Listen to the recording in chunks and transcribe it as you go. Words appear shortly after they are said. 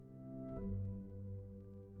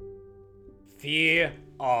Fear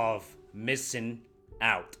of missing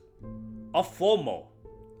out, or FOMO.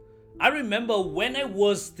 I remember when I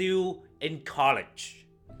was still in college,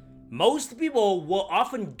 most people were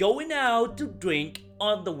often going out to drink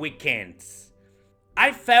on the weekends.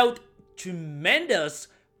 I felt tremendous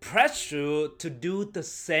pressure to do the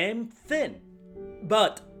same thing.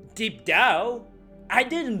 But deep down, I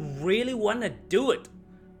didn't really want to do it.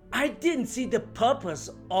 I didn't see the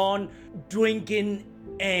purpose on drinking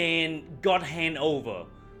and got hangover.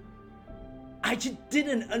 I just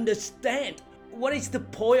didn't understand what is the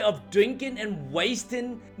point of drinking and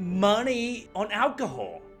wasting money on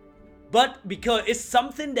alcohol. But because it's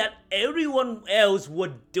something that everyone else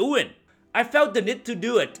was doing, I felt the need to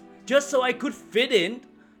do it just so I could fit in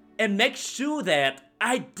and make sure that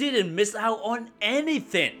I didn't miss out on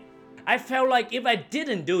anything. I felt like if I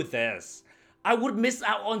didn't do this, I would miss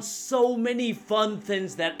out on so many fun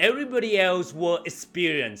things that everybody else were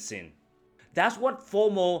experiencing. That's what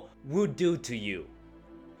FOMO will do to you.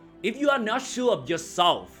 If you are not sure of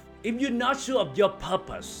yourself, if you're not sure of your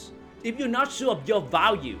purpose, if you're not sure of your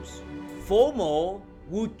values, FOMO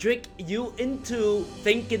will trick you into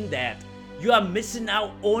thinking that you are missing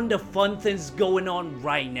out on the fun things going on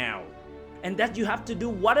right now. And that you have to do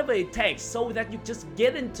whatever it takes so that you just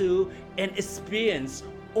get into and experience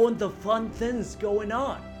on the fun things going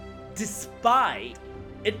on, despite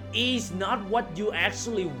it is not what you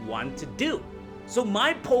actually want to do. So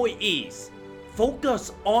my point is,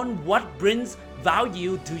 focus on what brings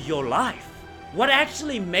value to your life, what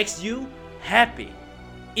actually makes you happy.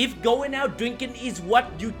 If going out drinking is what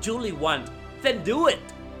you truly want, then do it.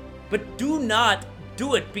 But do not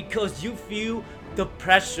do it because you feel the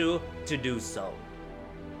pressure to do so.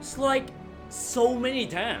 It's like so many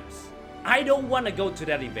times I don't want to go to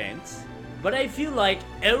that event, but I feel like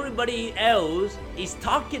everybody else is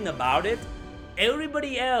talking about it.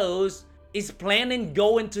 Everybody else is planning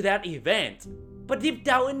going to that event. But deep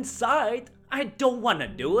down inside, I don't want to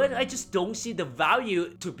do it. I just don't see the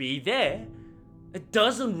value to be there. It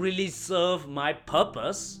doesn't really serve my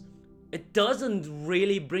purpose. It doesn't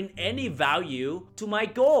really bring any value to my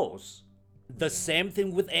goals. The same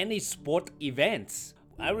thing with any sport events.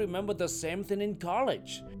 I remember the same thing in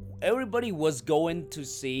college. Everybody was going to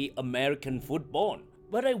see American football,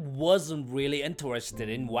 but I wasn't really interested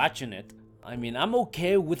in watching it. I mean, I'm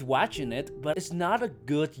okay with watching it, but it's not a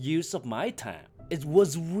good use of my time. It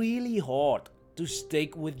was really hard to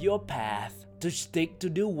stick with your path, to stick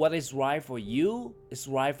to do what is right for you, is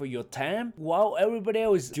right for your time, while everybody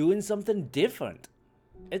else is doing something different.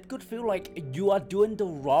 It could feel like you are doing the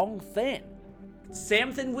wrong thing.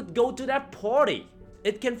 Same thing with go to that party.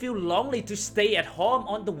 It can feel lonely to stay at home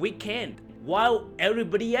on the weekend while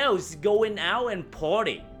everybody else is going out and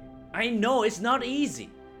party. I know it's not easy,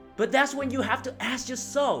 but that's when you have to ask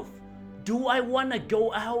yourself, do I want to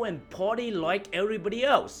go out and party like everybody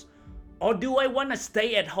else? Or do I want to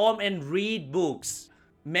stay at home and read books,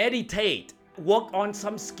 meditate, work on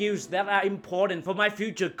some skills that are important for my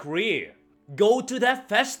future career? Go to that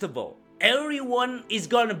festival. Everyone is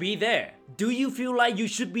gonna be there. Do you feel like you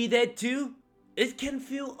should be there too? It can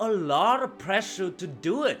feel a lot of pressure to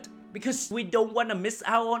do it because we don't want to miss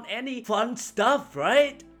out on any fun stuff,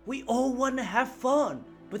 right? We all want to have fun,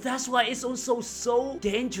 but that's why it's also so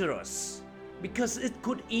dangerous because it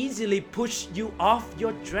could easily push you off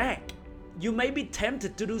your track. You may be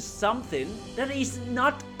tempted to do something that is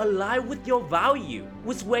not aligned with your value,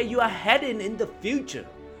 with where you are heading in the future.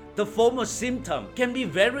 The FOMO symptom can be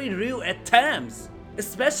very real at times,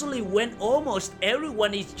 especially when almost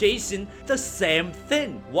everyone is chasing the same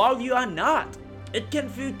thing while you are not. It can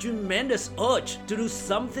feel tremendous urge to do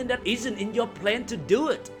something that isn't in your plan to do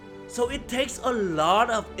it. So it takes a lot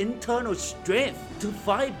of internal strength to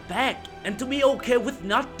fight back and to be okay with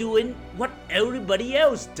not doing what everybody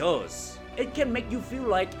else does. It can make you feel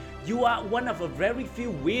like you are one of a very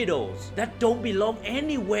few weirdos that don't belong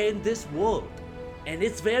anywhere in this world. And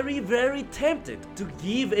it's very, very tempted to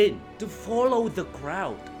give in, to follow the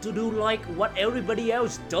crowd, to do like what everybody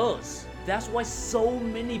else does. That's why so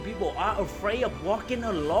many people are afraid of walking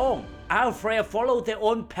along, are afraid of following their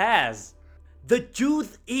own paths. The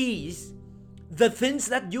truth is, the things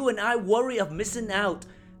that you and I worry of missing out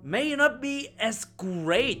may not be as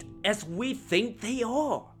great as we think they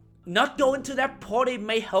are. Not going to that party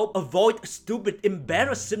may help avoid stupid,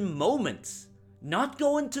 embarrassing moments. Not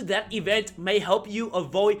going to that event may help you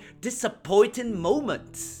avoid disappointing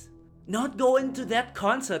moments. Not going to that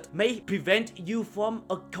concert may prevent you from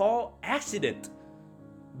a car accident.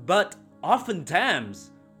 But oftentimes,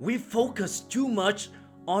 we focus too much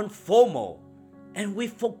on FOMO and we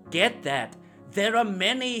forget that There are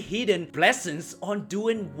many hidden blessings on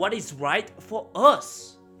doing what is right for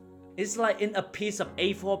us. It's like in a piece of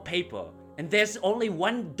A4 paper, and there's only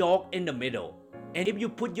one dot in the middle. And if you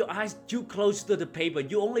put your eyes too close to the paper,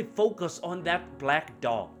 you only focus on that black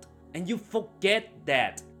dot. And you forget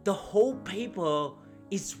that the whole paper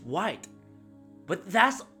is white. But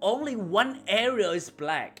that's only one area is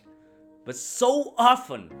black. But so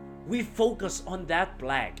often, we focus on that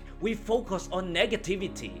black. We focus on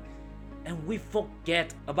negativity. And we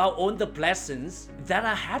forget about all the blessings that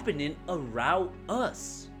are happening around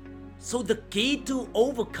us. So the key to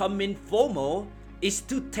overcoming FOMO is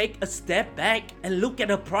to take a step back and look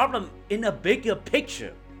at a problem in a bigger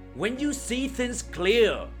picture. When you see things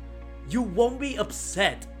clear, you won't be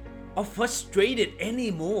upset or frustrated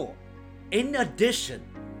anymore. In addition,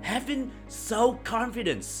 having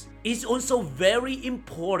self-confidence is also very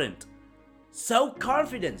important.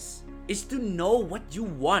 Self-confidence is to know what you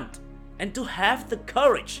want and to have the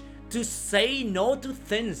courage to say no to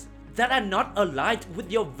things that are not aligned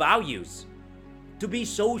with your values. To be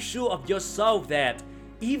so sure of yourself that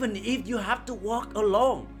even if you have to walk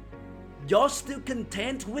alone, you're still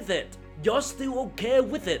content with it. You're still okay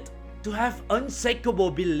with it. To have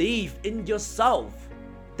unshakable belief in yourself.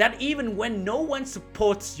 That even when no one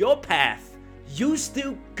supports your path, you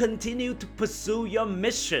still continue to pursue your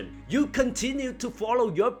mission. You continue to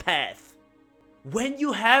follow your path. When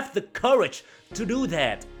you have the courage to do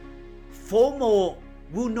that, FOMO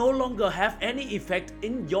will no longer have any effect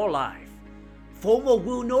in your life. FOMO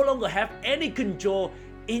will no longer have any control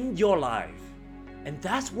in your life. And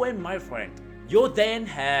that's when, my friend, you'll then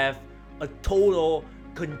have a total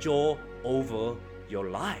control over your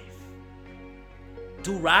life.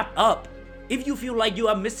 To wrap up, if you feel like you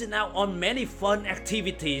are missing out on many fun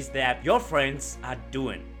activities that your friends are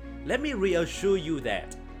doing, let me reassure you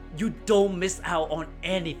that you don't miss out on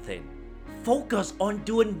anything. Focus on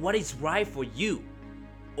doing what is right for you.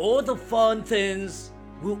 All the fun things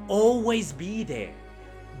will always be there.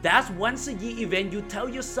 That's once a year event you tell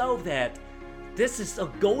yourself that this is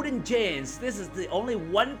a golden chance, this is the only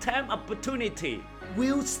one-time opportunity,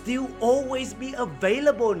 will still always be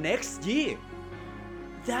available next year.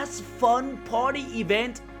 That's fun party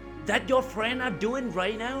event that your friends are doing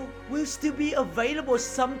right now will still be available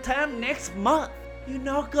sometime next month. You're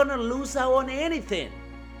not gonna lose out on anything.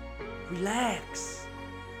 Relax.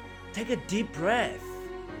 Take a deep breath.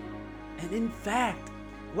 And in fact,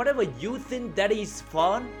 whatever you think that is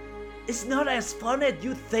fun, it's not as fun as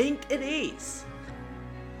you think it is.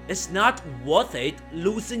 It's not worth it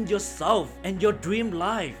losing yourself and your dream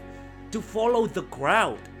life to follow the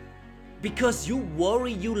crowd because you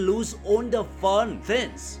worry you lose all the fun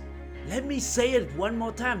things. Let me say it one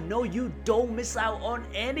more time. No, you don't miss out on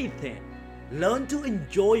anything. Learn to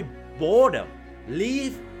enjoy boredom.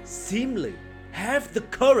 Live simply. Have the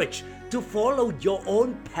courage to follow your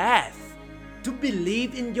own path. To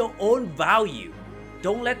believe in your own value.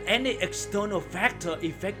 Don't let any external factor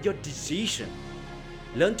affect your decision.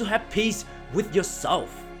 Learn to have peace with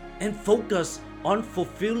yourself and focus on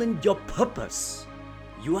fulfilling your purpose.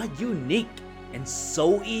 You are unique and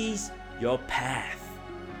so is your path.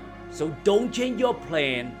 So don't change your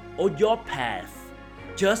plan or your path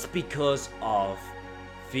just because of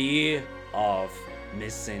fear of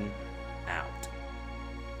missing out.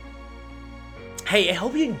 Hey, I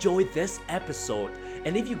hope you enjoyed this episode,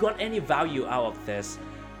 and if you got any value out of this,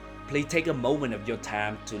 please take a moment of your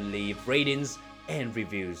time to leave ratings and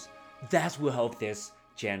reviews. That will help this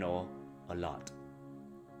channel a lot.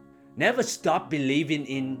 Never stop believing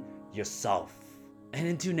in yourself. And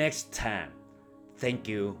until next time, thank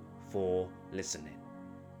you for listening.